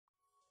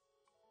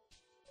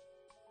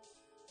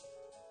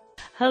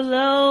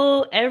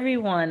Hello,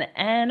 everyone,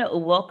 and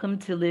welcome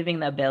to Living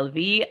La Belle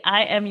Vie.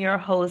 I am your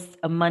host,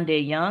 Monday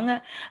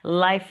Young,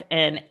 life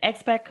and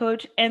expat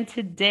coach, and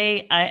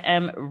today I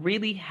am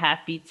really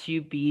happy to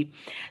be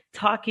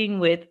talking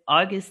with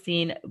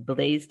Augustine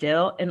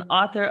Blaisdell, an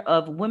author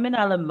of Women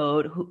a la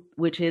Mode,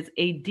 which is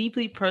a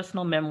deeply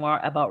personal memoir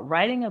about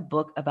writing a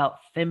book about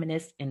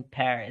feminists in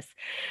Paris.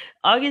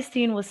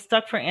 Augustine was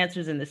stuck for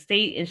answers in the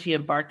state, and she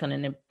embarked on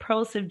an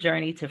impulsive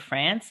journey to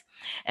France,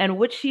 and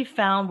which she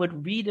found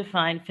would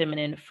redefine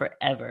feminine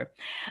forever.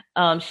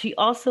 She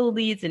also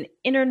leads an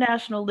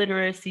international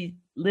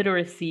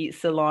literacy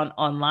salon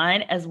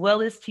online, as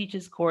well as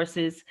teaches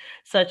courses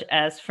such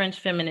as French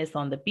Feminists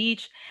on the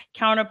Beach,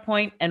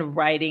 Counterpoint, and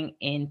Writing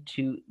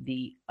into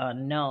the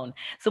Unknown.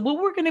 So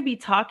what we're going to be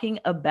talking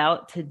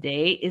about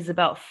today is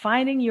about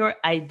finding your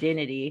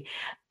identity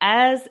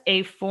as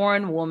a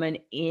foreign woman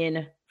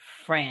in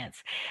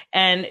France.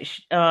 And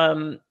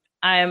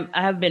I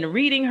have been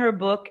reading her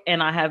book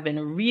and I have been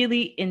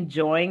really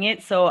enjoying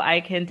it. So I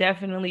can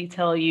definitely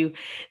tell you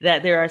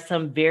that there are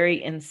some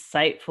very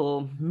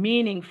insightful,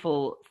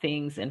 meaningful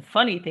things and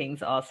funny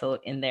things also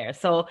in there.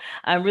 So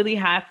I'm really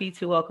happy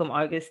to welcome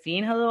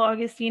Augustine. Hello,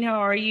 Augustine.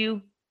 How are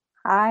you?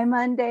 Hi,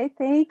 Monday.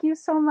 Thank you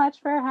so much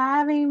for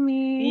having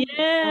me.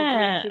 It's so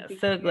great to Yeah, be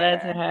so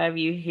glad to here. have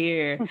you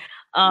here.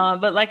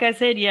 But like I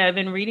said, yeah, I've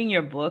been reading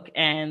your book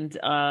and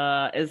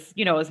as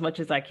you know, as much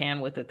as I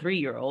can with a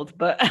 3-year-old,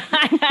 but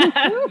I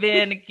have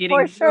been For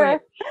getting through sure.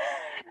 it.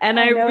 And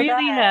I I know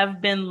really that. have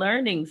been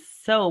learning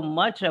so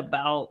much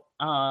about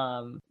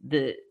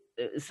the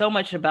so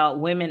much about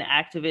women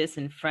activists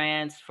in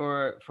France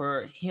for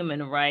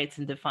human rights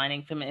and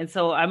defining feminism. And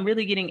so I'm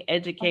really getting Oh,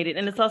 educated,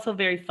 and that's it's also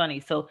very funny.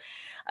 So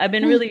I've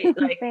been great. really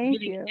like Thank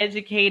getting you.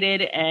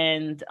 educated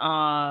and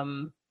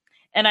I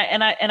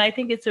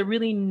think it's a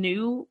really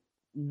new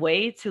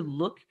way to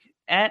look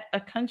at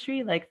a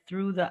country like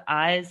through the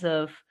eyes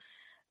of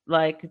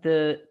like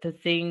the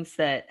things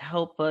that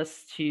help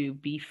us to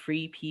be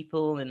free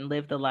people and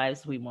live the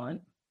lives we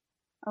want.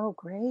 Oh,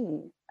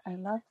 great. I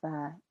love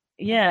that. I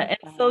Yeah, love and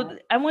so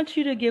that. I want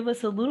you to give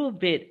us a little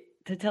bit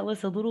to tell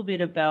us a little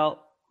bit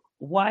about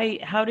why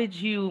how did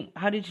you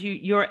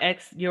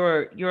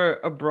your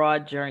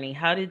abroad journey,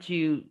 how did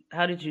you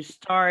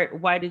start,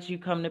 why did you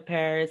come to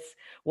Paris,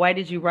 why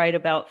did you write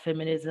about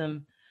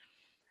feminism?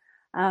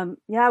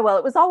 Yeah, well,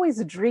 it was always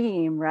a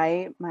dream,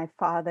 right? My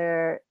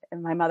father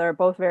and my mother are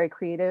both very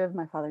creative.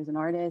 My father's an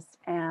artist,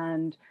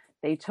 and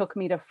they took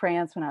me to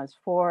France when I was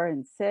 4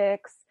 and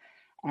 6.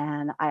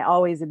 And I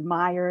always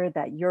admired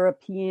that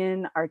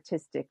European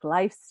artistic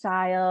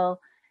lifestyle.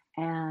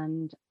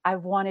 And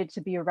I've wanted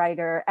to be a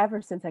writer ever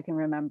since I can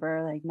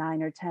remember, like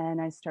 9 or 10.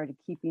 I started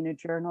keeping a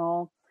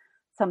journal.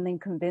 Something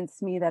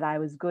convinced me that I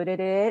was good at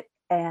it,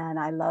 and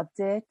I loved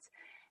it.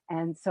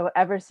 And so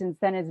ever since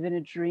then, it's been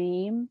a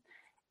dream.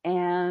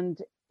 And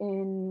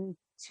in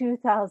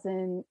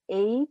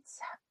 2008,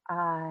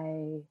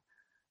 I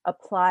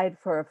applied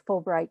for a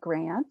Fulbright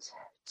grant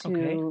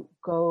Okay. to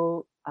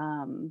go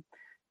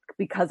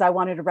because I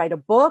wanted to write a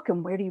book.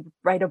 And where do you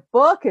write a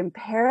book in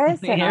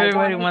Paris? And I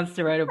Everybody wanted, wants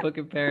to write a book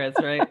in Paris,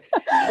 right?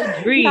 The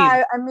yeah, dream.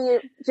 I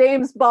mean,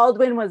 James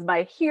Baldwin was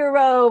my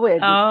hero,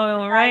 and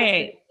Oh, Addison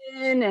right.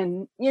 Finn,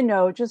 and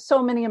just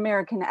so many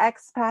American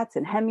expats,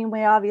 and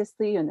Hemingway,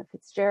 obviously, and the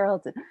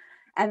Fitzgeralds,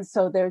 and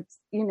so there's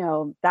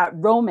that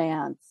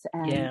romance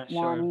and Yeah, sure.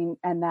 wanting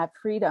and that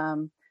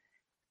freedom,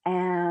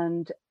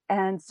 and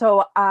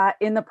so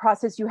in the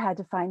process, you had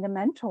to find a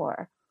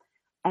mentor,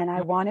 and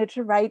I Mhm. wanted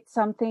to write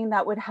something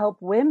that would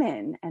help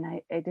women, and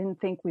I didn't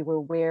think we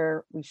were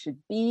where we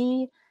should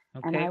be,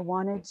 and I Okay.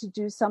 wanted to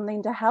do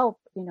something to help.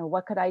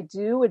 What could I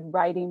do? And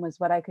writing was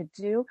what I could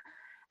do.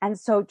 And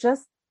so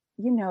just,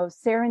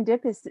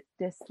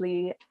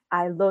 serendipitously,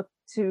 I looked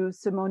to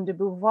Simone de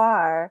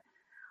Beauvoir,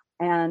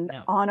 and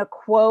No. on a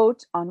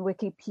quote on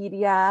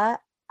Wikipedia,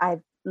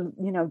 I,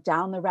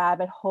 down the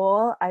rabbit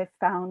hole, I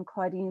found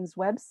Claudine's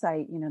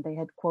website. They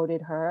had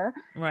quoted her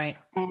Right.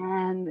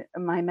 and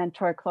my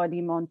mentor,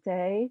 Claudine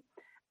Monte.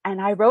 And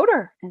I wrote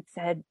her and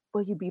said,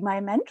 "Will you be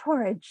my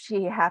mentor?" And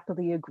she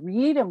happily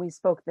agreed. And we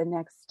spoke the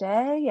next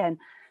day. And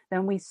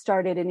then we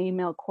started an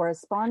email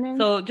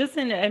correspondence. So just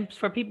in and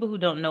for people who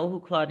don't know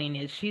who Claudine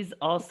is, she's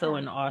also Yeah.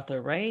 an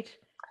author, right?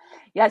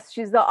 Yes,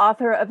 she's the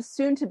author of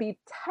soon to be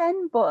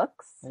 10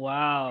 books. Her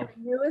Wow.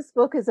 newest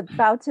book is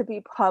about to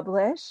be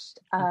published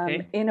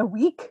Okay. in a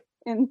week,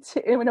 in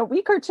a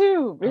week or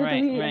two, Right,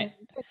 really, in a right.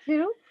 week or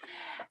two.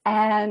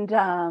 And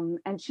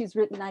she's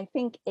written, I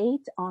think,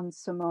 8 on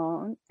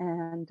Simone.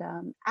 And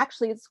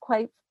actually, it's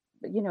quite,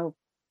 you know,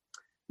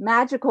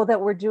 magical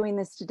that we're doing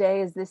this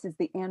today, as this is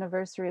the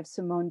anniversary of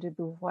Simone de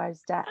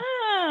Beauvoir's death.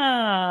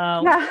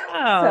 Ah, Yeah,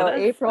 wow. so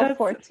That's April that's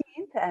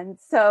 14th. And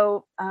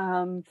so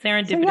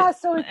serendipitous.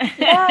 so it's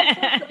a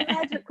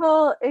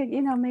magical,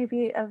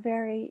 maybe a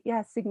very,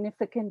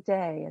 significant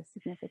day.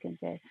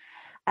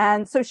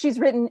 And so she's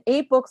written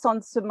 8 books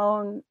on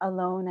Simone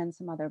alone, and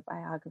some other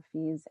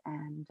biographies,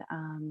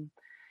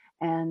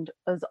 and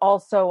was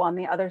also on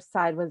the other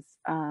side was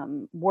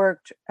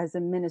worked as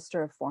a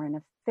minister of foreign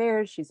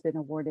affairs. She's been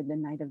awarded the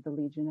Knight of the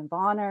Legion of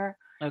Honor.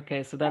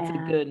 Okay, so that's a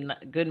And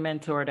good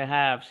mentor to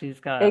have. She's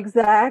got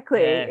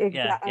exactly, yeah,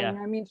 exactly. yeah. And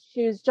I mean,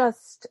 she was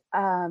just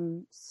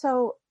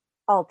so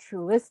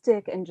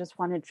altruistic and just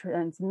wanted to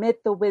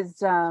transmit the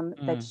wisdom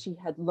that Mm, she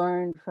had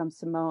learned from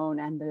Simone,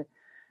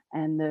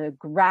 and the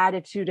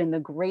gratitude and the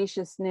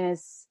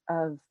graciousness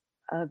of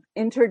um,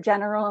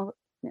 intergenerational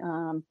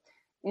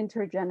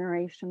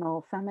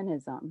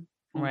feminism,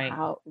 and right,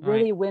 how right.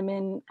 really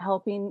women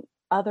helping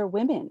other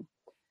women.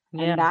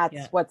 And Yeah, that's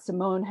yeah. what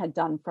Simone had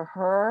done for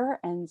her.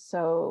 And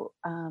so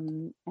Now,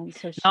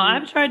 she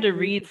I've tried to really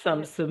read some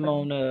did it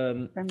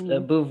Simone for me.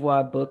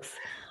 Beauvoir books,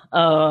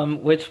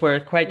 which were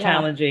quite Yeah,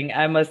 challenging,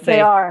 I must they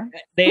say. are.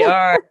 They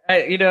are, She's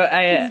I very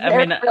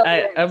mean,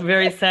 brilliant. I'm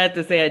very sad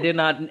to say I did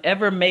not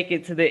ever make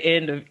it to the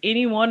end of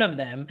any one of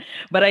them,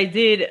 but I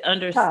did Tough.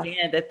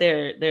 understand that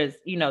there's,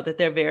 that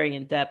they're very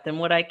in depth. And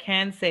what I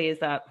can say is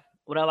that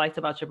what I liked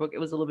about your book, it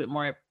was a little bit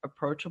more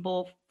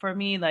approachable for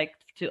me, like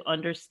to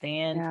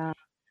understand Yeah.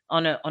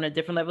 on a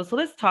different level. So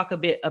let's talk a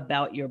bit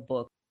about your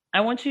book.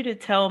 I want you to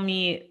tell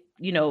me,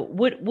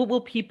 what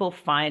will people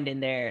find in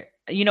there?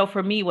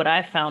 For me, what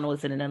I found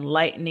was an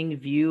enlightening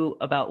view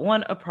about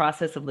one, a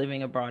process of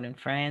living abroad in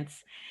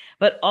France,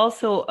 but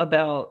also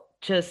about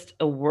just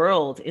a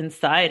world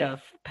inside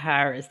of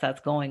Paris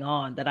that's going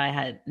on that I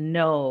had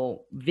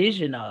no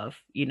vision of,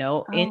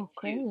 Oh, into.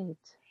 great.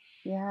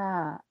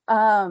 Yeah.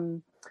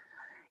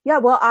 Yeah,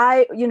 well,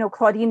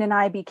 Claudine and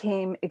I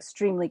became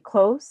extremely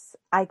close.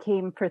 I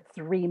came for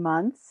 3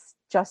 months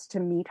just to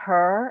meet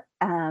her,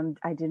 and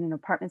I did an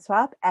apartment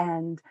swap.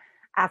 And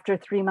after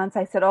 3 months,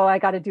 I said, "Oh, I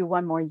got to do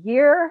one more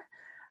year.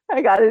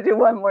 I got to do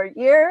one more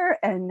year."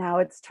 And now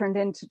it's turned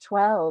into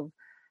 12.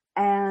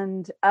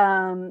 And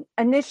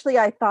initially,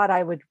 I thought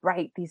I would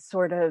write these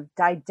sort of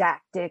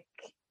didactic,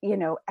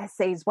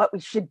 essays, what we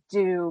should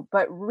do,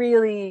 but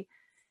really,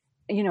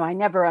 I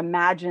never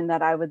imagined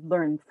that I would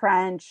learn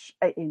French.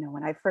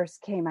 When I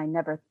first came, I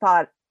never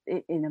thought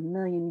in a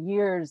million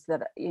years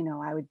that,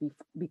 I would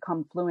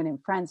become fluent in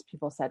French.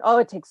 People said, "Oh,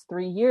 it takes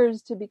 3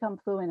 years to become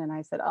fluent." And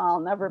I said, "Oh, I'll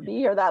never be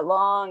here that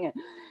long." And,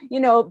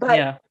 but,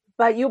 Yeah,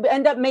 you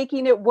end up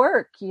making it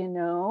work, and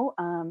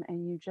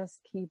you just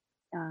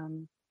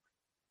um,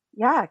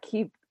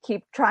 keep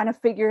trying to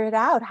figure it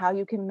out, how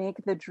you can make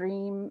the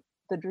dream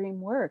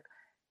work.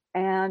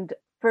 And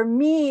for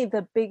me,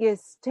 the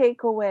biggest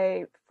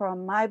takeaway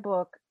from my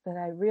book that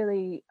I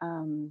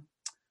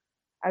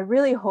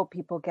really hope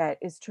people get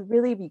is to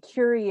really be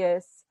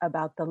curious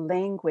about the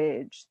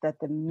language that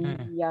the mm,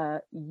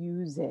 media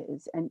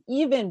uses, and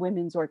even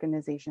women's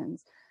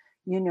organizations.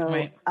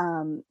 right.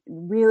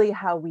 Really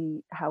how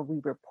we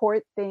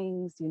report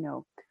things.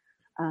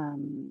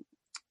 Um,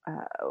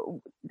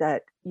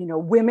 that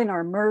women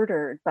are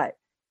murdered, but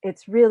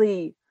it's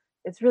really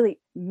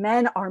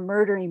men are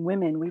murdering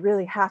women. We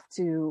really have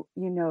to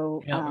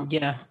Yeah,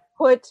 yeah.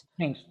 put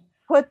Thanks.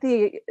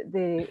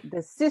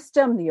 the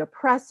system, the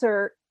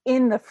oppressor,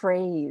 in the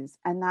phrase,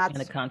 and In the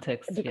that's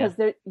context, yeah. because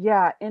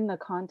in the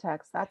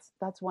context,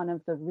 that's one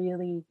of the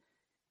really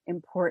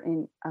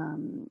important,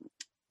 and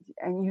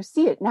you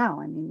see it now.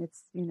 I mean,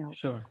 it's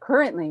Sure.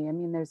 currently, I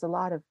mean, there's a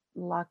lot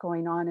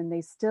going on, and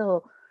they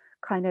still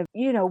kind of,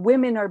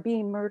 women are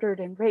being murdered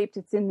and raped.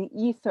 It's in the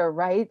ether,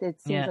 right?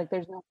 It seems Yeah. like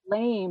there's no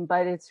blame,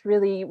 but it's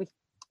really,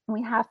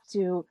 we have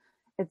to,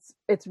 it's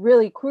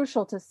really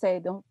crucial to say,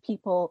 don't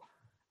people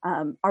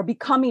are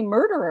becoming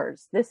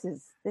murderers. This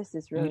is Yeah.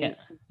 really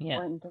Yeah.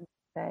 important to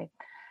say.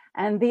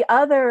 And the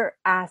other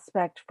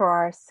aspect for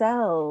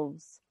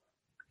ourselves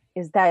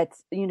is that,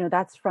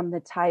 that's from the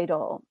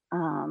title,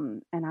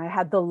 and I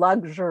had the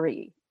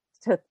luxury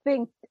to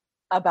think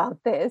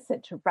about this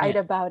and to write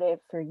Yeah. about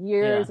it for Yeah.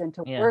 years, and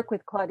to Yeah. work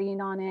with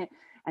Claudine on it,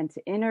 and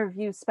to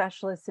interview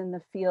specialists in the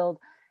field.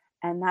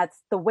 And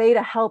that's the way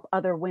to help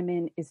other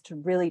women, is to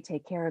really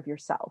take care of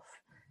yourself.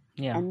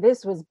 Yeah. And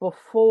this was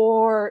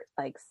before,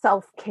 like,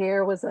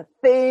 self-care was a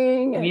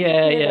thing, and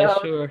Yeah. Yeah.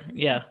 Sure.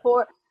 Yeah.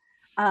 before,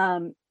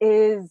 um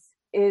is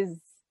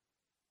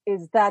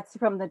that's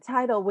from the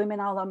title, Women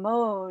a la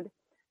Mode.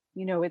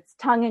 It's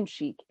tongue in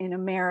cheek. In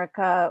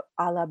America,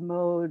 a la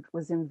mode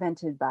was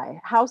invented by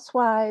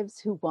housewives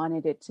who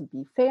wanted it to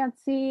be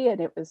fancy,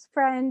 and it was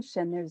French.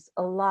 And there's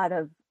a lot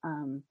of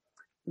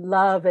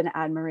love and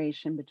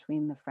admiration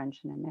between the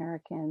French and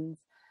Americans.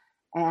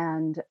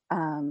 And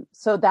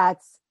so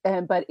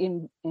but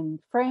in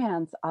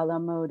France, a la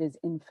mode is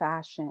in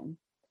fashion.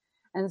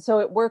 And so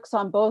it works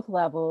on both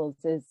levels.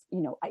 Is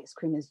ice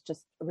cream is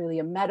just really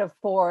a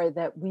metaphor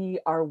that we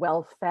are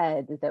well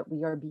fed, that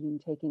we are being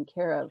taken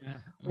care of, Yeah.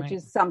 which Right.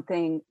 is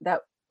something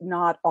that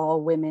not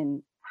all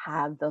women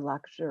have the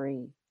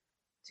luxury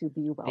to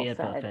be Be well at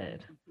the fed, Fed.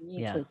 to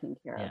be Yeah. taken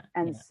care of, Yeah.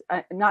 and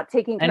Yeah. not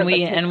taking care And of, but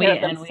we take and care we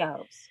of and we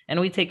themselves. and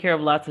we take care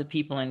of lots of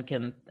people and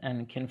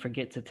can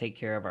forget to take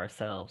care of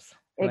ourselves.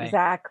 Right.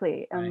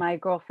 Exactly. And Right. my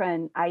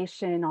girlfriend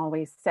Aishin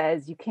always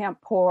says, you can't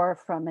pour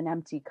from an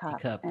empty cup.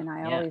 Teacup. And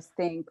I Yeah. always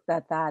think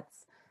that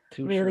that's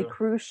Too really true.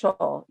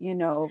 crucial,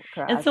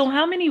 for And us. so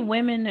how many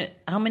women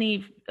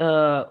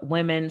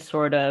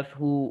sort of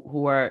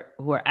who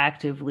are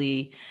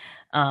actively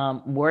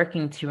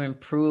working to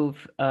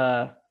improve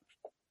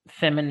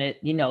feminine,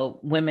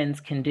 women's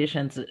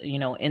conditions,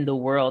 in the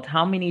world,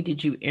 how many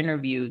did you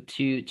interview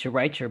to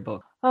write your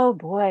book? Oh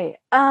boy.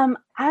 I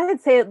would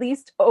say at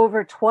least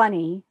over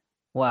 20.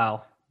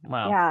 Wow.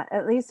 Wow. Yeah,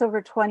 at least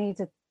over 20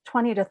 to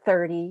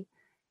 30.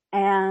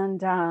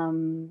 And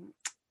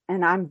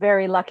I'm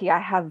very lucky. I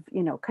have,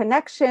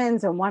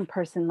 connections, and one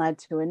person led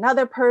to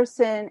another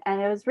person.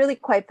 And it was really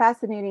quite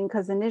fascinating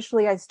because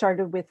initially I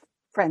started with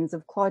Friends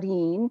of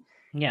Claudine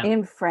Yeah.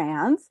 in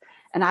France.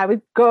 And I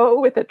would go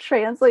with a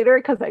translator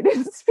because I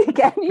didn't speak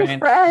any French.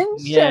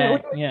 French. And we Yeah,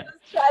 would yeah.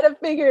 just try to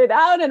figure it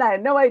out. And I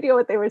had no idea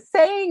what they were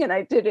saying. And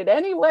I did it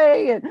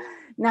anyway. And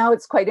now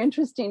it's quite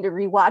interesting to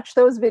rewatch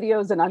those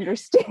videos and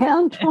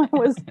understand what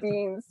was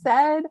being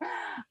said.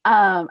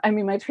 I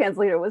mean, my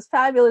translator was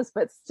fabulous,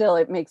 but still,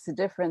 it makes a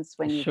difference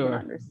when you can Sure.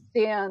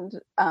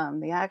 understand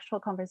the actual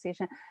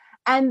conversation.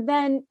 And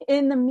then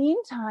in the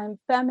meantime,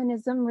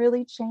 feminism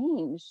really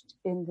changed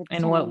in the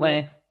In 10 what years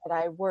way? that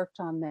I worked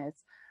on this.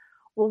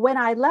 Well, when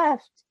I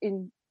left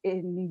in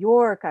New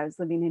York, I was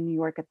living in New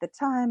York at the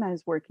time. I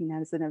was working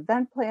as an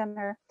event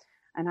planner,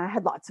 and I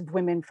had lots of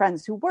women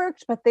friends who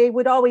worked, but they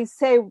would always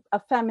say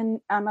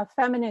I'm a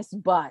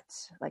feminist, but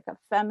like a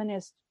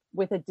feminist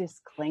with a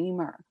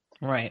disclaimer.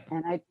 Right.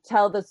 And I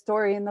tell the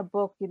story in the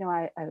book.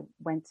 I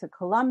went to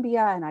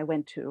Columbia, and I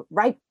went to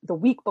right the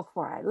week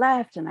before I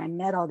left, and I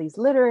met all these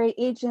literary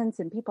agents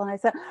and people. And I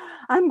said,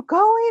 I'm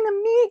going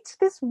to meet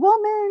this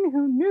woman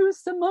who knew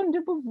Simone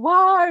de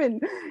Beauvoir,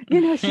 and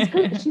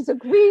she's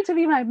agreed to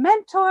be my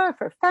mentor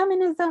for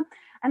feminism.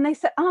 And they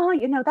said, oh,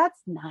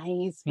 that's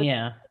nice, but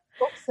Yeah.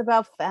 books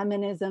about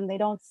feminism, they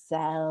don't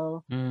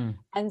sell. Mm.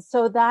 And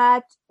so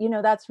that's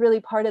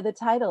really part of the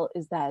title,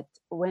 is that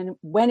when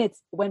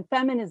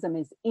feminism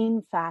is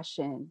in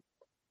fashion,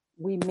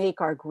 we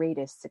make our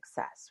greatest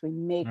success, we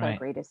make our Right.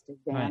 greatest Right.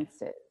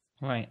 advances.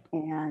 Right.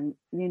 And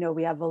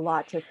we have a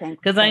lot to thank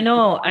Because I Beyonce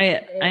know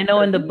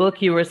for in the being.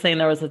 book you were saying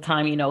there was a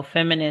time,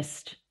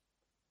 feminist,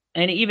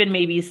 and even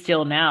maybe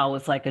still now,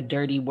 it's like a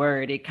dirty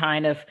word. It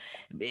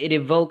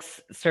evokes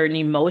certain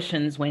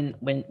emotions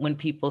when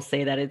people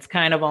say that. It's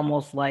kind of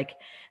almost like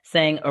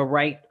saying a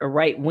right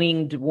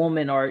winged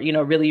woman, or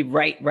really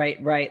right,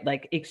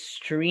 like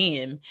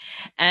extreme.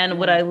 And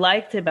what Yeah. I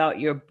liked about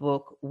your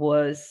book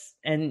was,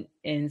 and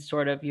in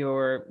sort of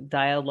your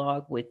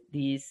dialogue with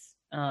these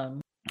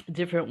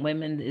different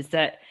women, is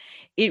that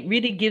it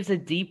really gives a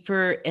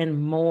deeper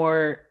and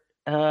more,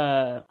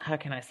 how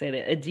can I say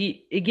that,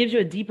 it gives you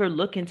a deeper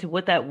look into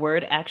what that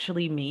word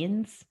actually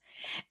means.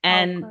 Oh,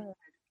 and good.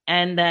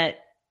 and that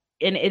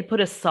and it put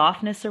a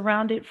softness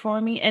around it for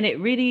me, and it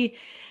really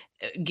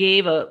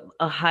gave a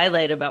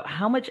highlight about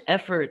how much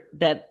effort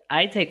that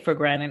I take for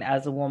granted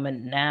as a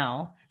woman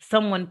now,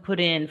 someone put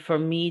in for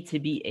me to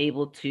be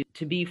able to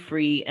be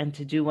free and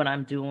to do what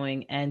I'm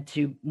doing and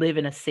to live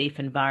in a safe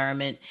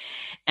environment.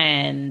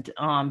 And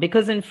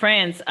because in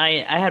France,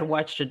 I had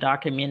watched a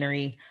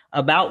documentary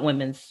about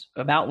women's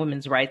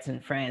rights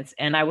in France,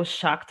 and I was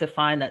shocked to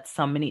find that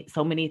so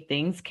many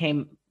things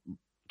came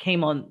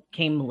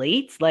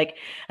late. Like,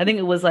 I think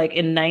it was like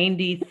in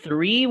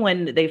 93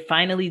 when they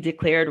finally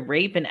declared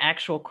rape an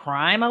actual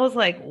crime. I was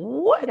like,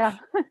 what? Yeah.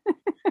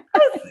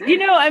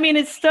 I mean,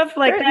 it's stuff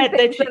like Certain that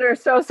things that you, that are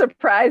so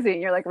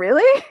surprising. You're like,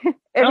 really?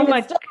 I oh mean, it's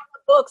my. still on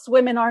the books.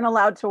 Women aren't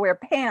allowed to wear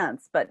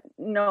pants, but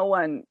no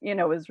one,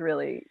 is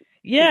really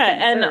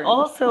Yeah, and concerned.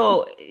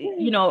 also,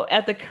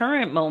 at the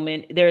current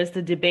moment, there's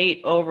the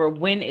debate over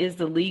when is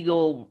the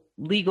legal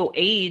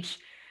age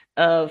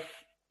of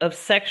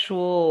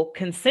sexual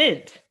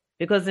consent,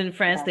 because in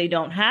France Yeah. they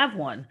don't have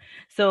one.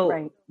 So,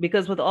 Right.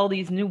 because with all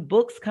these new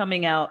books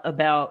coming out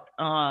about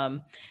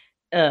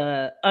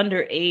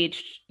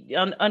underage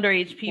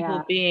underage people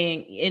Yeah.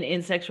 being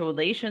in sexual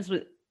relations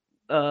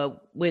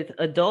with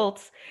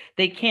adults,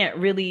 they can't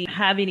really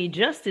have any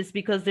justice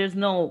because there's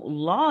no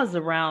laws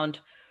around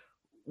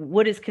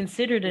what is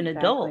considered an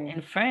adult Exactly.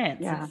 in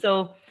France. And Yeah.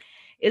 so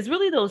it's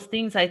really those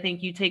things I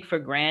think you take for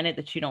granted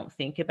that you don't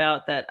think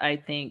about, that I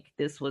think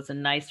this was a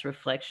nice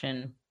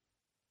reflection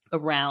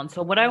around.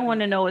 So what I want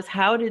Yeah. to know is,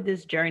 how did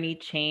this journey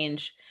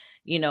change,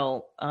 you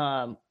know,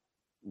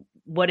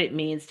 what it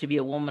means to be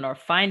a woman, or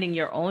finding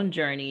your own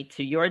journey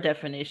to your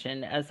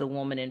definition as a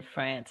woman in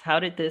France? How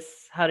did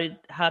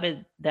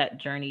that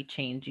journey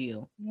change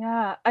you?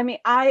 Yeah. I mean,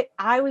 I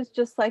was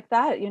just like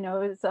that, it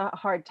was a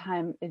hard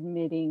time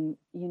admitting,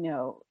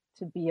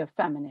 to be a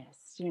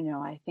feminist.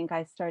 I think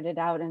I started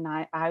out, and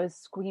I was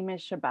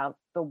squeamish about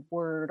the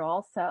word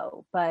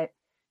also, but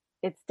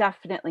it's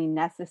definitely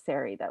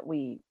necessary that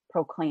we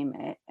proclaim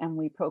it, and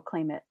we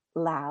proclaim it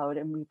loud,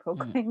 and we Mm,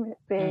 proclaim it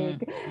mm,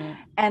 big. mm,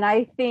 And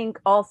I think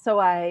also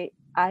I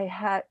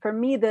had, for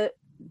me, the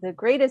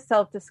greatest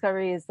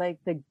self-discovery is like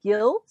the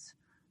guilt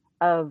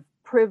of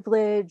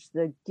privilege,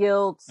 the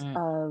guilt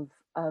mm,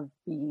 of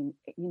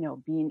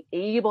being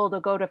able to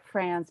go to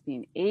France,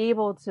 being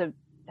able to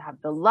have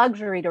the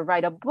luxury to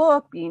write a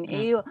book, being mm,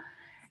 able,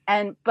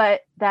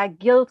 But that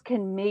guilt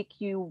can make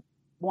you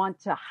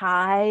want to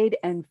hide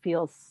and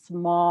feel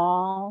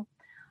small,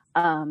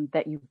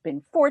 that you've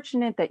been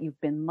fortunate, that you've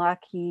been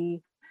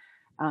lucky,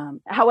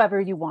 however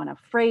you want to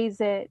phrase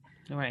it.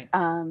 Right.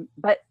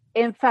 But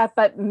in fact,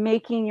 but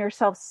making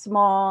yourself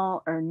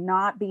small or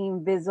not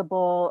being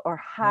visible or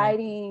Right.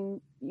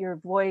 hiding your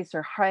voice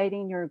or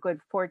hiding your good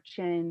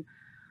fortune,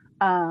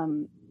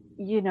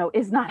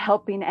 is not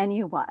helping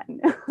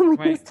anyone, Right.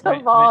 least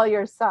Right. of all Right.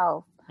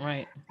 yourself.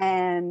 Right.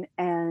 And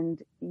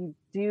you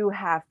do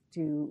have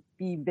to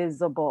be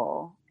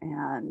visible,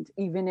 and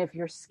even if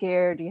you're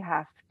scared, you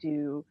have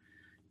to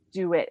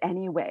do it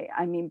anyway.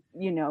 I mean,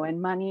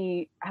 and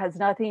money has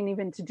nothing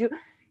even to do,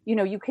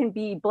 you can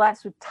be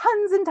blessed with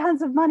tons and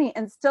tons of money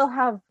and still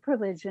have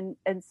privilege,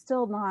 and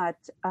still not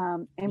Use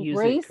it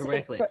embrace it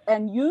correctly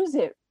and use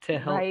it, to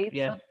help. right?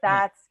 Yeah. So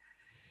Yeah.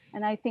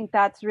 and I think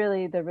that's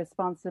really the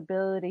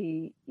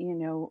responsibility,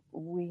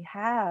 we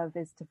have,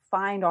 is to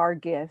find our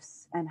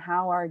gifts and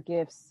how our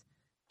gifts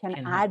can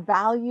Can help. add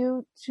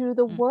value to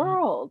the Mm-hmm.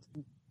 world,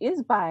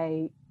 is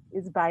by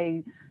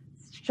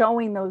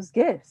showing those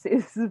gifts,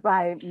 is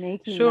by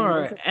making them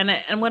Sure. visible.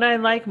 And what I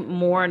like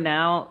more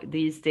now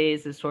these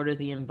days is sort of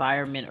the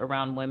environment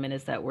around women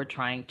is that we're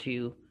trying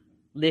to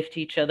lift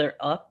each other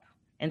up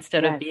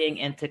instead of Yes, being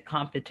into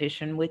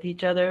competition with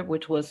each other,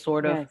 which was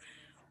sort of yes.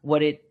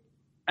 what it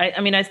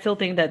I mean, I still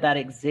think that that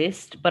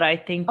exists, but I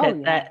think Oh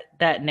that yeah.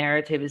 that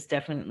narrative is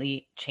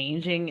definitely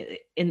changing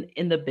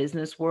in the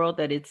business world.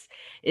 That it's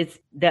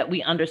that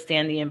we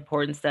understand the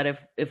importance that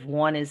if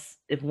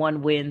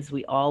one wins,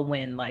 we all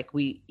win. Like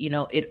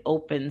it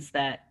opens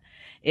that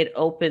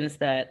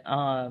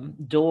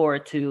door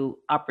to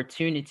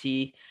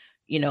opportunity.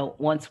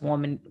 Once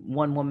one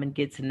woman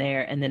gets in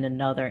there, and then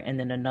another, and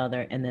then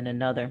another, and then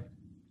another,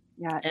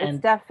 Yeah, it's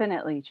and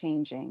definitely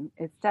changing.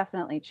 It's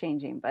definitely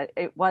changing, but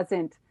it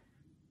wasn't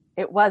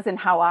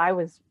how I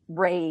was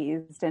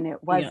raised, and it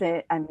yeah,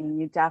 wasn't, I mean,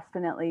 you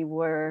definitely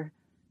were,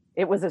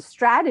 it was a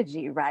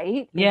strategy,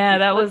 right? If yeah, you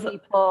that put was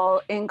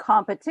people in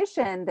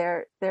competition,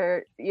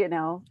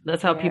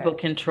 that's how people they're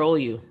control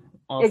you.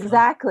 Also,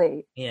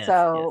 exactly. yes, yes.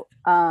 So,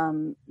 I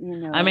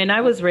mean,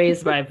 I was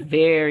raised by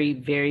very,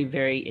 very,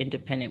 very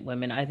independent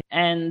women.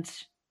 And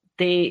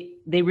they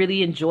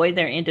really enjoyed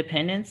their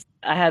independence.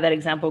 I had that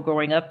example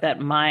growing up that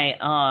my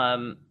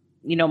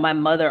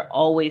mother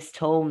always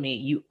told me,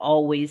 you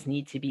always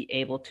need to be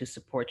able to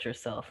support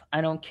yourself.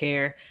 I don't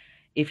care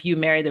if you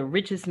marry the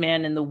richest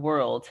man in the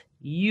world,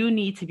 you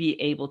need to be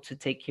able to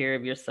take care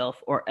of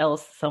yourself, or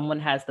else someone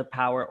has the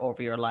power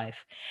over your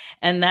life.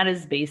 And that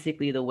is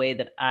basically the way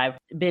that I've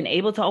been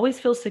able to always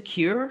feel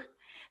secure,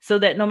 so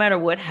that no matter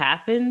what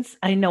happens,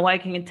 I know I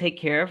can take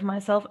care of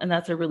myself. And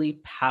that's a really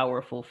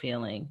powerful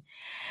feeling.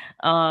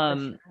 for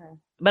Um, sure.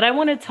 but I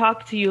want to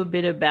talk to you a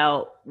bit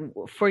about,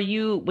 for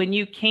you, when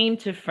you came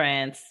to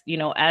France,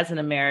 as an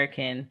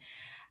American,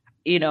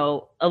 a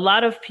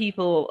lot of,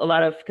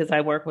 because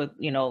I work with,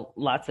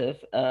 lots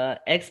of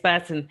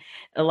expats, and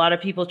a lot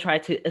of people try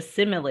to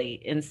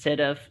assimilate instead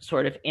of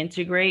sort of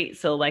integrate.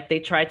 So like they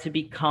try to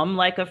become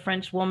like a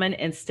French woman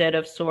instead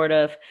of sort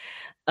of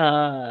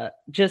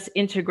just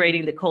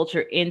integrating the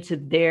culture into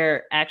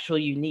their actual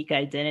unique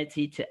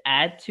identity to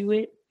add to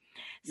it.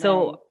 Right.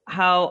 So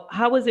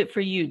how was it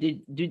for you?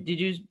 Did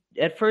you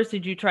at first,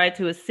 did you try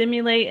to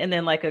assimilate and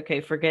then like, okay,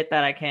 forget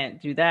that, I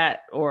can't do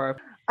that? Or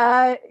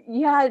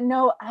Yeah,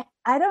 no,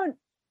 I don't,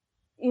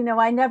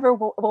 I never,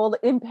 well,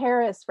 in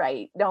Paris,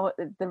 right? No,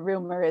 the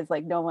rumor is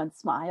like no one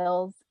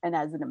smiles. And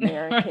as an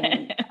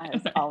American, I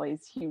was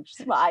always huge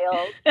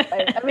smiles.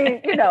 I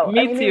mean,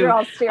 Me these are too.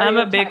 all I'm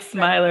a big stereotypes,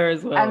 right? smiler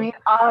as I well. mean,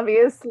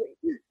 obviously.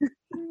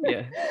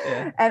 Yeah,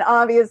 yeah. And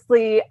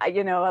obviously, I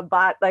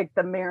bought like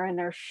the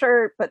Mariner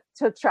shirt, but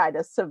to try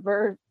to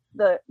subvert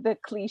the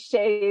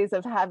cliches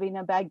of having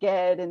a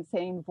baguette and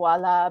saying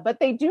voila. But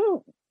they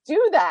do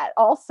that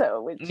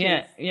also, which is,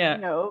 Yeah, yeah.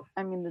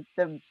 I mean,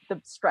 the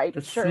The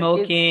striped shirt is still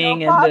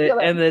smoking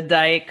and the popular,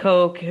 Diet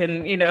Coke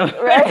and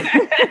right?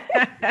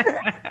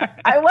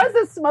 I was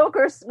a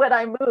smoker when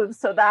I moved,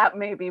 so that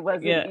maybe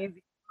was an yeah.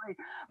 easy.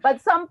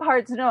 But some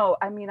parts, no.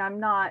 I mean, I'm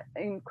not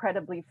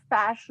incredibly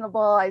fashionable.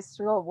 I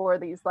still wore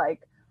these like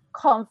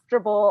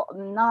comfortable,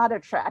 not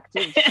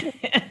attractive shoes.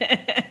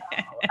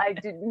 I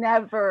did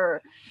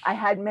never. I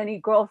had many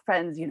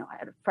girlfriends. I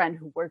had a friend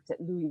who worked at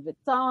Louis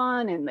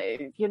Vuitton, and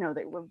they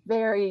were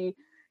very,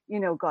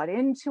 got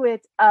into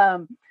it.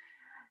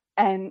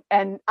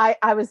 And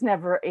I was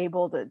never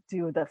able to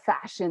do the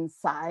fashion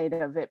side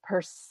of it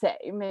per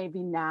se.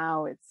 Maybe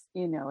now it's,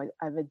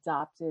 I've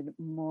adopted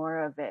more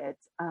of it.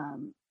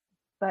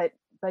 But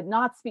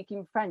not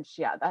speaking French,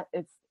 yeah, that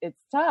it's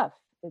tough.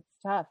 It's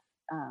tough,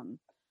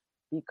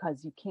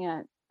 because you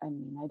can't. I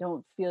mean, I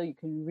don't feel you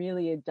can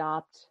really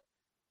adopt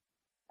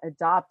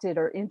it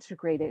or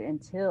integrate it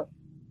until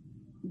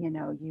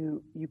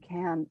you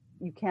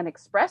can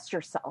express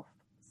yourself.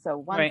 So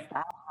once Right.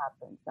 that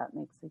happens, that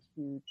makes a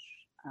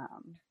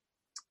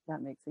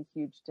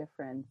huge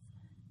difference.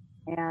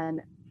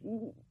 And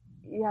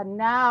yeah,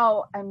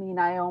 now, I mean,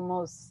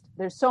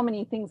 there's so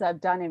many things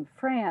I've done in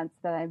France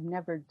that I've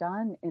never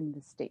done in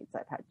the States.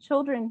 I've had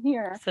children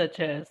here. Such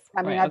as,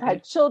 I mean, right, I've okay.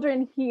 had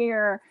children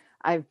here.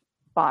 I've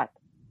bought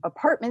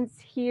apartments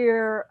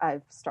here.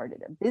 I've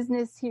started a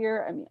business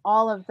here. I mean,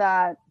 all of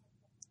that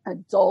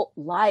adult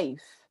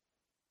life,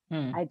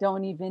 Hmm. I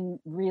don't even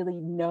really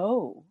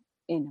know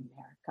in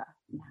America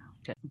now.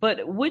 Okay. But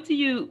do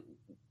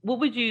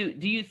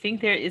you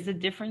think there is a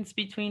difference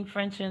between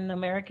French and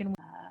American,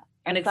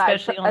 and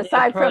especially on the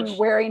Aside from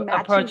wearing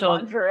approach matching on,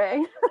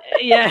 lingerie.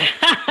 yeah.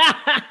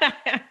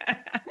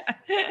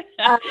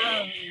 um,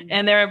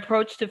 And their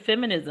approach to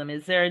feminism,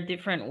 is there a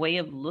different way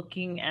of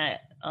looking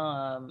at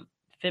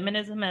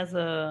feminism as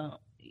a,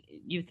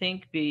 you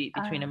think,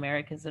 between uh,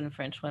 Americans and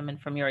French women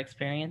from your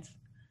experience?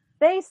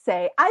 they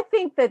say, I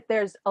think that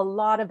there's a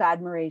lot of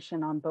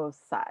admiration on both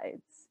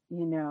sides.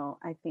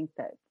 I think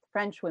that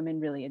French women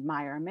really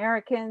admire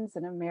Americans,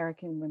 and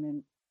American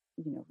women,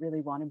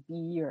 really want to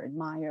be or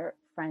admire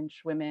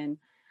French women.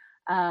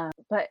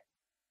 But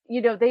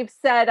they've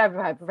said,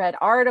 I've read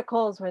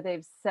articles where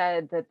they've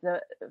said that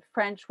the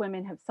French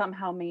women have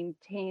somehow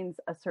maintained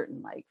a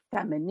certain like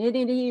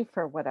femininity,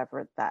 for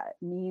whatever that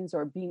means,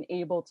 or being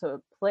able to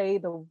play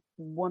the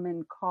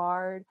woman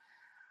card.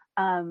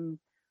 Um,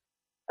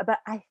 but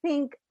I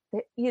think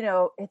that,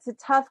 it's a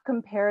tough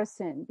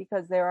comparison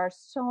because there are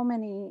so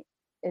many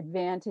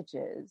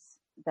advantages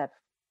that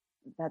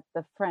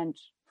the French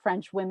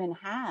women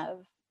have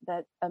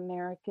that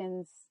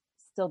Americans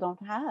still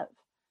don't have.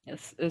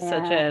 Yes, such And as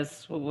such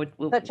as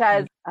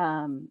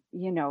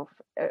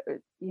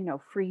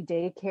free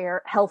daycare,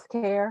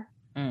 healthcare,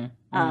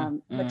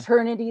 mm.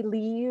 maternity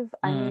leave.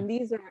 I Mm. mean,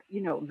 these are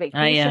Yeah.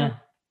 vacation.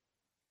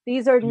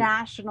 These are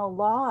national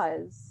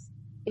laws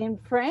in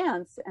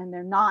France, and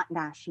they're not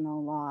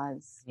national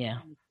laws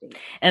Yeah. in the States.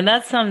 And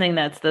that's something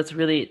that's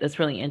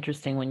really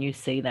interesting when you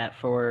say that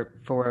for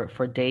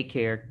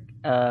daycare,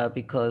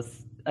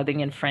 because I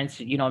think in France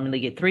you normally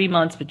get 3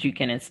 months, but you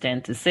can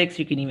extend to 6.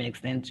 You can even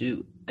extend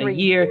to a 3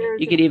 year. years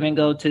You if could you even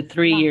go want. to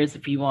three Yeah, years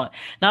if you want.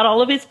 Not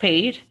all of it's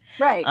paid.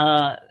 right.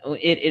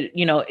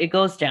 It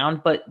goes down,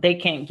 but they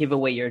can't give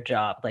away your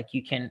job. Like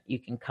you can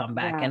come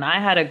back. Yeah. And I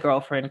had a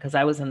girlfriend because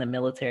I was in the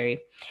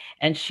military,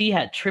 and she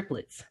had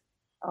triplets,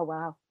 Oh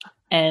wow.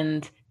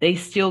 and they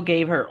still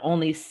gave her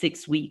only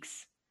 6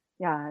 weeks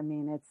Yeah. I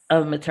mean,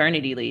 of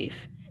maternity leave.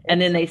 And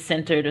then it's they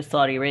sent her to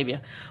Saudi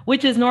Arabia,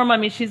 which is normal. I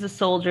mean, she's a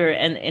soldier,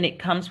 and it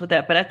comes with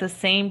that. But at the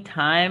same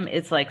time,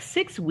 it's like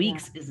six yeah.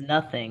 weeks is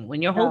nothing when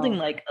you're holding No,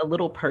 like a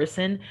little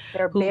person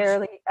they're who's,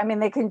 barely. I mean,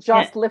 they can yeah,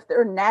 just lift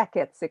their neck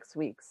at 6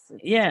 weeks.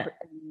 yeah.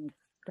 I mean,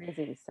 it's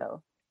crazy.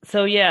 So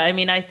So yeah, I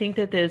mean, I think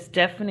that there's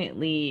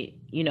definitely,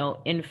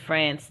 in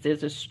France,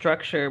 there's a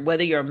structure,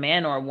 whether you're a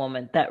man or a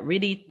woman, that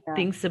really yeah.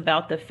 thinks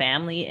about the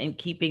family and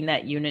keeping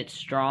that unit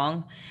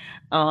strong,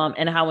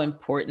 and how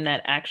important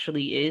that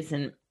actually is.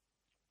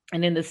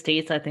 And in the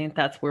States, I think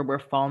that's where we're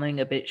falling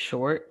a bit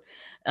short.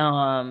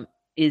 Um,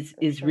 For is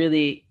sure.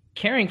 really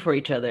caring for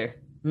each other,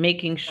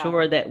 making Yeah.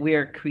 sure that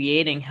we're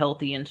creating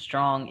healthy and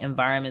strong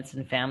environments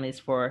and families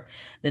for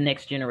the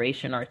next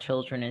generation, our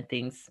children, and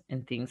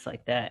things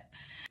like that.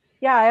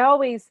 Yeah.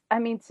 I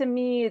mean, to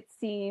me, it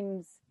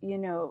seems,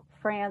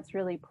 France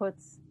really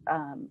puts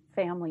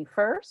family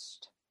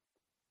first,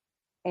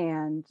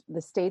 and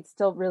the state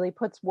still really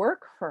puts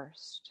work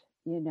first,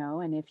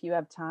 and if you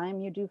have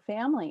time, you do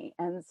family.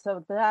 And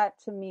so that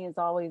to me is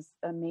always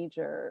a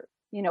major,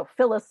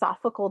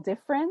 philosophical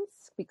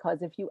difference,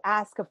 because if you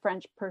ask a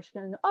French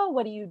person, oh,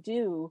 what do you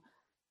do?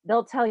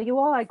 They'll tell you,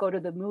 oh, I go to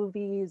the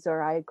movies,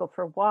 or I go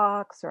for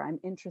walks, or I'm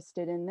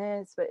interested in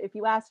this. But if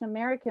you ask an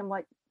American,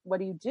 what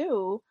do you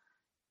do?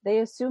 They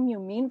assume you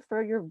mean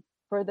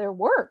for their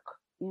work,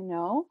 you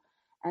know.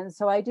 And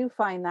so I do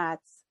find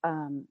that's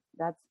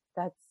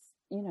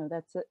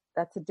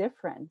that's a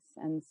difference.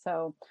 And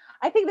so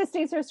I think the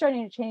states are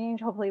starting to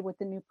change, hopefully with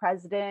the new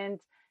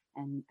president.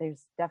 And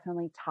there's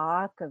definitely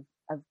talk of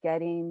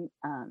getting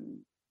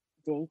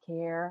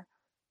daycare,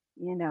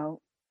 you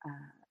know,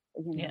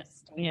 Yeah,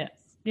 yeah, states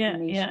yeah,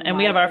 yeah. And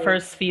we have nationwide. our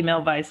first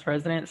female vice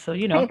president, so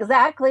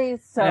Exactly. we're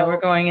So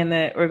going in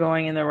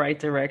the right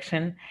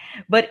direction.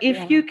 But if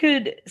yeah. you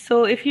could,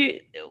 so if you,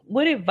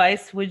 what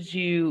advice would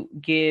you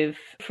give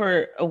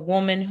for a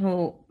woman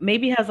who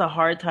maybe has a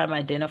hard time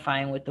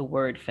identifying with the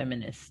word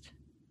feminist?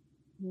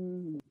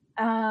 Hmm.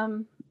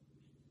 Um,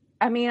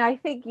 I mean, I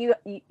think you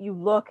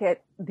look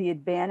at the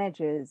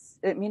advantages.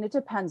 I mean, it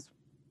depends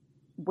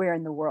where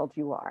in the world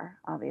you are.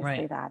 Obviously,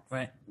 Right, that's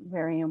right.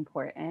 very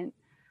important.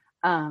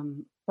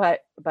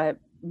 But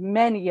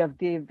many of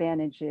the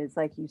advantages,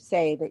 like you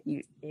say, that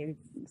you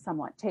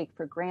somewhat take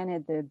for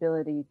granted, the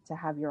ability to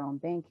have your own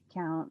bank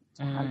account,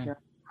 to have Mm, your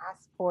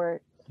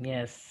passport,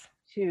 yes.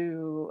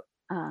 to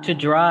To um,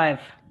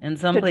 drive. In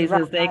some to drive,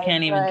 places, they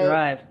can't even right?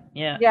 drive.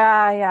 Yeah.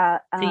 Yeah, yeah.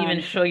 To even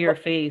To show your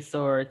go, face,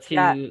 or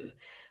yeah,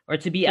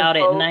 to be to out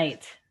at vote,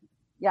 night.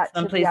 yeah,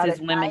 Some to be out places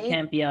at women night,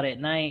 can't be out at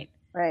night.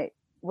 right,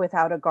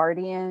 without a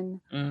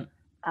guardian. Mm,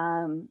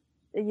 um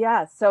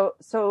yeah,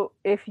 so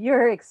if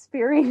you're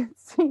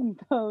experiencing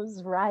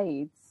those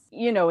rights,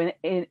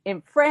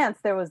 in France,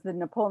 there was the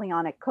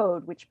Napoleonic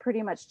Code, which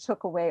pretty much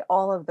took away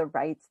all of the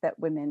rights that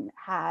women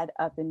had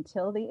up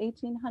until the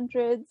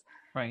 1800s.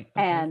 Right.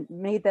 Okay. And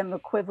made them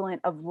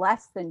equivalent of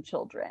less than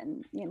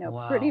children,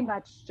 pretty Wow.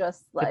 much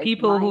just The like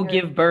people who minors.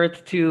 give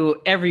birth to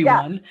Yeah,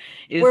 everyone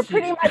we're is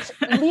pretty much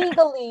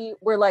legally,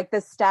 we're like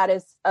the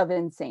status of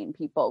insane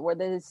people. We're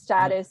the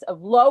status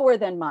of lower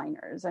than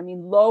minors. I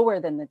mean, lower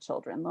than the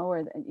children,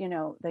 lower than,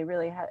 they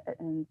really had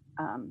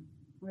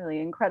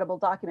really incredible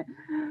document.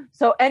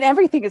 So, and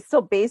everything is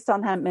still based on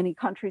that. Many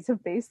countries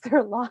have based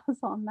their laws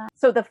on that.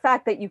 So the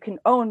fact that you can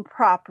own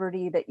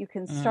property, that you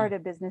can start a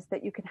business,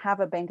 that you can have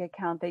a bank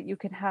account, that you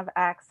can have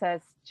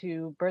access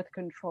to birth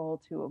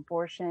control, to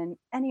abortion,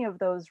 any of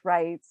those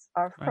rights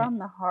are from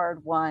the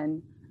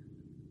hard-won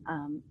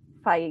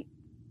fight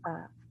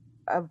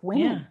of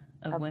women,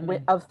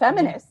 of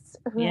feminists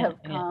who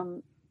have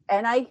come.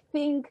 And I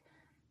think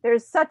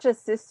there's such a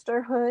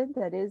sisterhood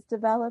that is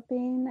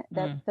developing,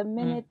 that the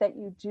minute that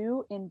you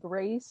do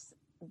embrace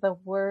the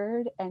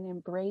word and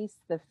embrace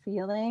the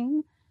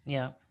feeling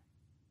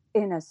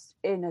in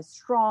a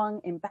strong,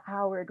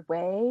 empowered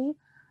way,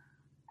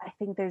 I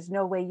think there's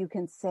no way you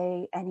can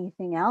say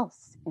anything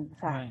else, in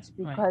fact,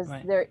 because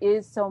there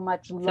is so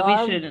much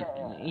love. So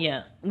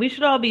we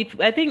should all be,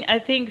 I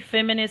think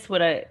feminists,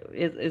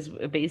 is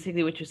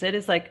basically what you said,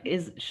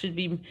 should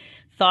be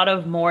thought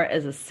of more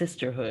as a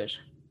sisterhood.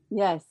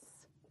 Yes.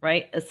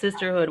 Right? A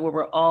sisterhood where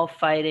we're all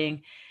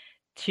fighting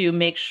to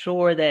make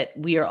sure that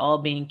we are all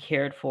being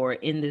cared for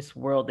in this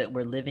world that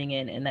we're living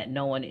in, and that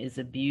no one is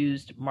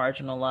abused,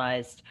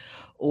 marginalized,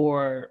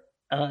 or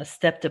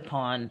stepped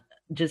upon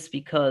just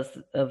because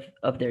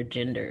of their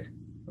gender,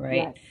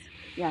 right?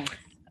 Yes.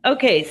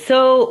 Okay,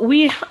 so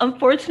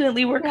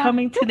unfortunately we're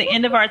coming to the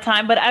end of our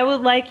time, but I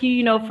would like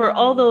you, for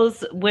all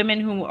those women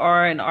who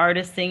are an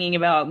artist thinking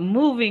about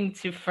moving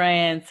to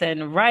France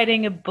and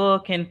writing a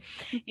book and,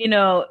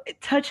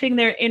 touching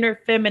their inner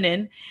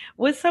feminine,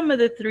 what's some of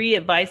the 3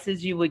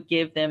 advices you would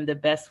give them the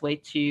best way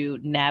to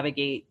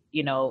navigate,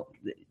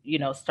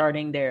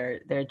 starting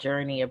their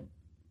journey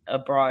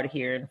abroad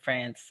here in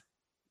France?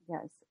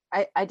 Yes,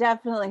 I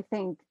definitely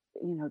think,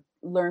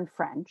 learn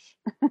French.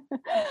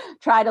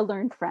 Try to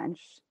learn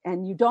French,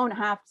 and you don't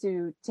have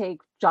to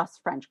take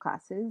just French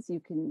classes.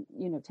 You can,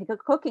 take a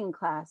cooking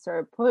class,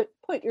 or put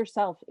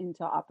yourself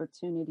into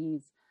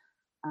opportunities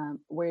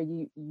where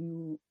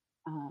you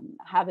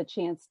have a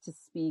chance to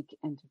speak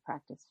and to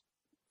practice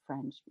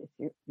French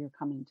if you're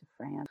coming to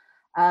France.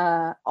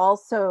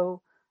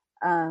 Also,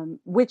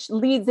 which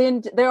leads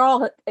into, they're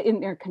all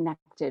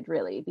interconnected,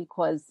 really,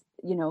 because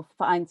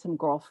find some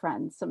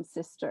girlfriends, some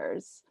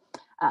sisters.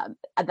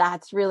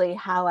 That's really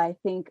how I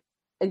think,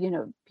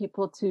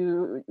 people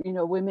to,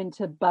 women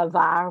to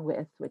bavard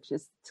with, which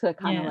is to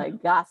kind of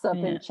like gossip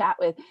and chat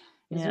with,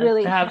 is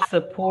really to have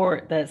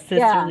support, that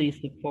sisterly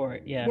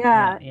support.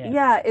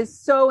 It's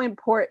so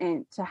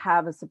important to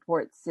have a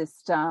support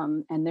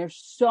system. And there's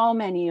so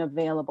many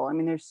available. I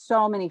mean, there's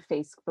so many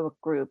Facebook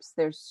groups.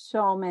 There's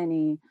so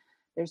many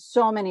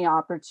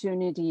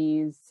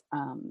opportunities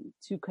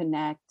to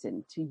connect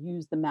and to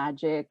use the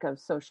magic of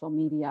social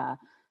media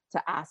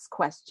to ask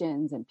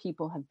questions, and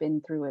people have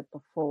been through it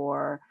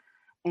before.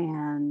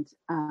 And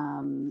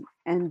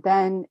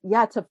then,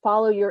 to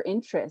follow your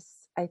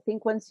interests. I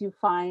think once you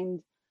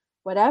find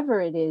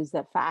whatever it is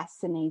that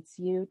fascinates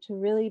you, to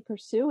really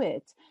pursue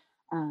it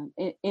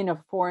in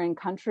a foreign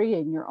country,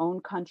 in your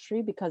own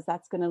country, because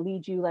that's going to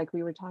lead you, like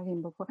we were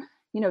talking before,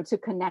 to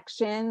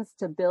connections,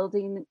 to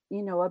building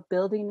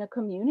a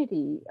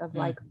community of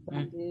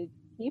like-minded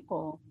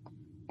people.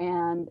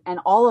 And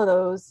all of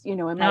those,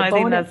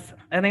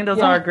 I think those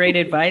are great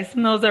advice,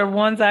 and those are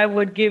ones I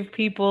would give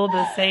people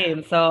the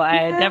same. So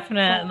I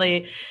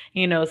definitely,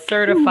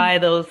 certify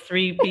those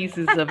 3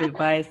 pieces of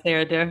advice.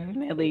 They're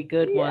definitely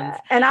good ones.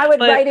 And I would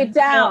write it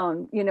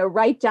down,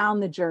 write down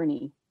the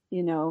journey,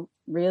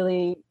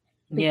 really,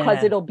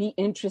 because it'll be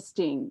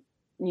interesting,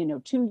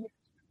 to you.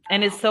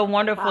 And it's so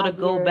wonderful to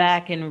go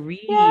back and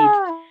read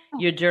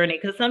your journey,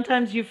 because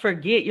sometimes you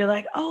forget. You're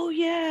like, oh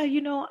yeah,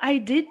 I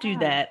did do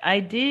that. I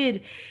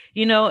did,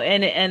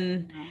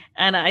 and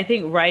I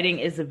think writing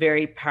is a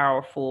very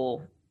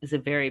powerful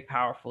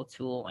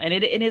tool, and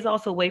it is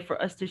also a way for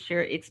us to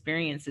share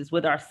experiences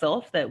with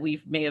ourselves that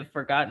we may have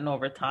forgotten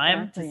over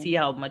time, to see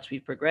how much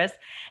we've progressed,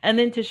 and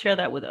then to share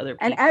that with other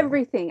people. And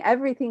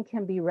everything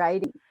can be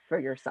writing for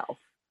yourself,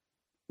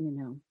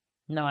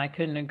 No, I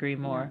couldn't agree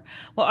more.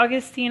 Well,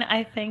 Augustine,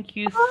 I thank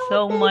you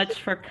so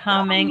much for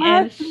coming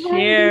and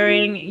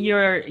sharing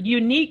your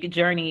unique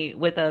journey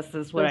with us,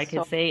 is what I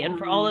could say. And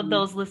for all of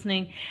those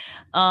listening,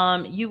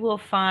 you will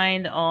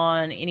find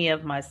on any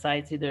of my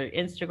sites, either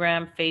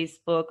Instagram,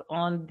 Facebook,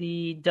 on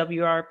the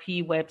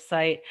WRP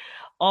website,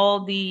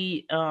 all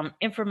the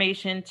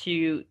information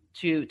to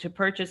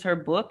purchase her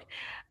book,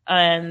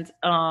 and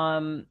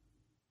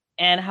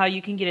how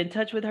you can get in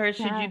touch with her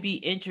should you be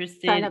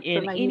interested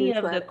in any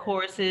of the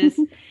courses.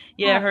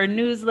 Her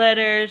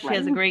newsletter. She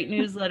has a great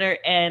newsletter,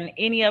 and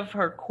any of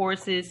her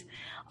courses.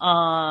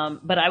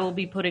 But I will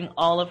be putting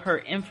all of her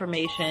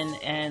information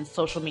and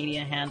social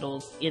media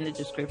handles in the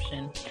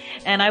description.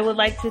 And I would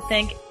like to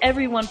thank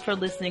everyone for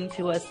listening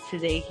to us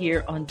today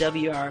here on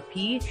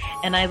WRP.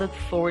 And I look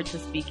forward to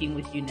speaking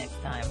with you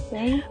next time.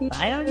 Thank you.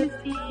 Bye,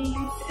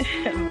 Augustine.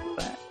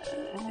 Bye.